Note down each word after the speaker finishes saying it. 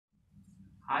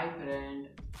Hi friend,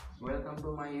 welcome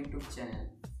to my YouTube channel।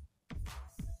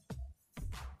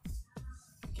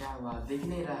 क्या हुआ, दिख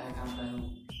नहीं रहा है कहाँ पर हूँ?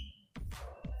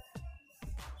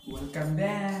 Welcome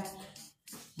back,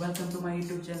 welcome to my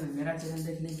YouTube channel. मेरा चैनल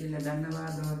देखने के लिए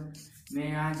धन्यवाद। और मैं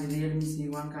आज realme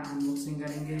C1 का अनबॉक्सिंग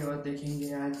करेंगे और देखेंगे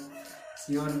आज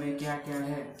C1 में क्या क्या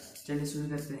है। चलिए शुरू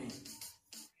करते हैं।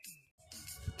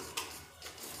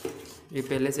 ये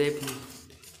पहले से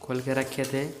खोल के रखे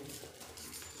थे।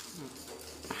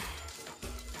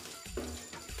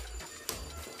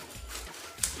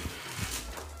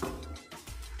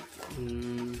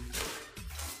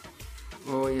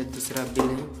 ये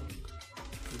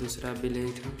दूसरा बिल है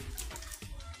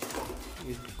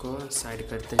इसको साइड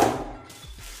करते हैं।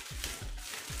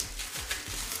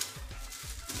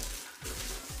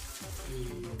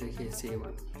 देखिए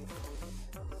C1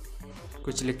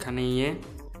 कुछ लिखा नहीं है,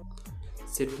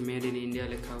 सिर्फ मेड इन इंडिया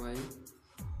लिखा हुआ है।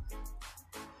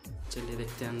 चलिए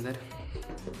देखते हैं अंदर।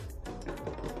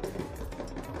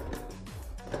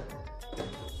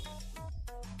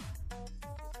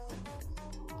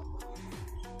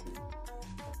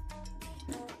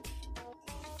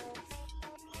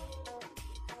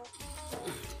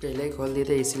 पहले ही खोल दिए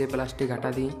थे इसलिए प्लास्टिक हटा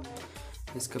दिए।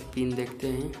 इसका पिन देखते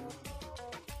हैं।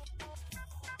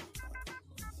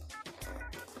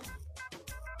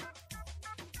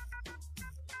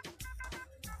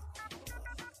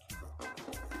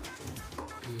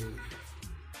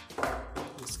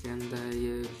 इसके अंदर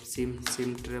ये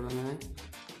सिम ट्रे वाला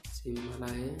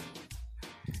है,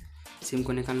 सिम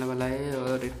को निकालने वाला है।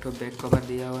 और एक तो बैक कवर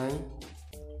दिया हुआ है।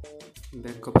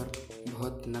 बैक कवर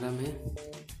बहुत नरम है,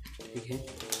 ठीक है।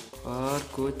 और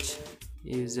कुछ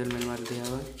यूजर मैनुअल दिया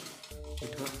हुआ है।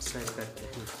 इसको साइड करते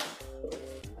हैं,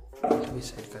 भी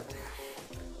साइड करते हैं।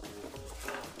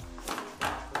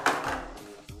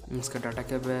 इसका डाटा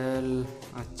केबल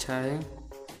अच्छा है,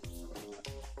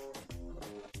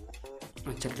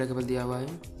 अच्छा डाटा केबल दिया हुआ है।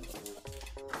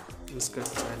 इसका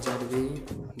चार्जर भी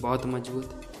बहुत मजबूत,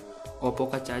 ओप्पो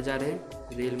का चार्जर है।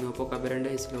 realme ओप्पो का ब्रांड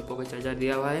है, इसलिए ओप्पो का चार्जर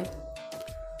दिया हुआ है।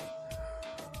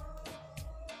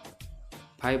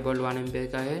 5 वोल्ट 1 एम्पेयर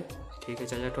का है, ठीक है।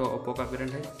 चार्जर तो ओप्पो का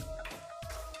ब्रांड है।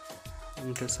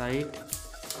 इनका साइड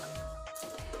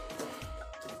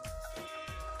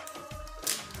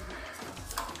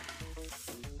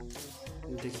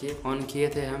देखिए, ऑन किए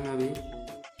थे हम, अभी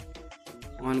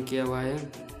ऑन किया हुआ है।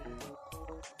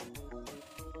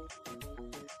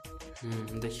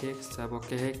 देखिए सब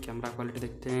ओके है। कैमरा क्वालिटी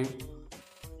देखते हैं।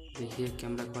 देखिए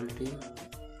कैमरा क्वालिटी,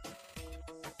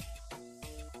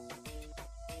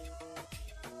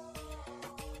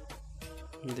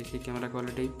 देखिए कैमरा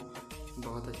क्वालिटी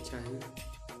बहुत अच्छा है।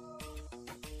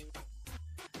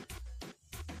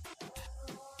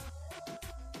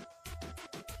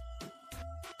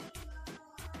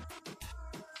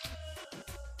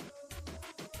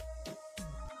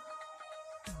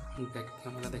 बैक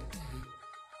कैमरा देखते हैं।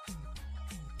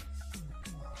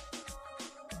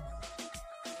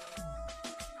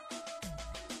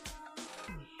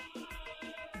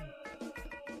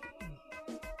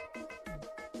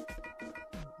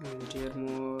 Interior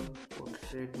mode,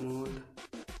 portrait mode,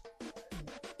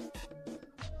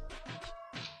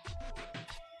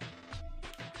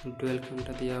 dual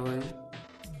camera दिया हुआ है।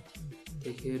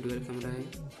 देखिए डुअल कैमरा है,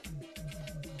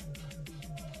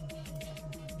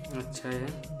 अच्छा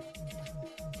है।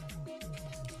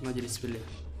 मजे डिस्प्ले।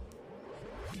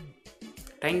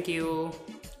 Thank you.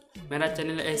 मेरा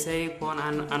चैनल ऐसे ही फ़ोन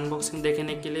अनबॉक्सिंग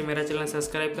देखने के लिए मेरा चैनल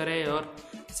सब्सक्राइब करें और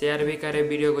शेयर भी करें।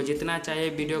 वीडियो को जितना चाहिए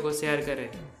वीडियो को शेयर करें।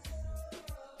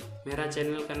 मेरा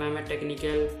चैनल का नाम है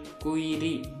टेक्निकल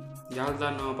क्वेरी, ज़्यादा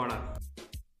ना पड़ा।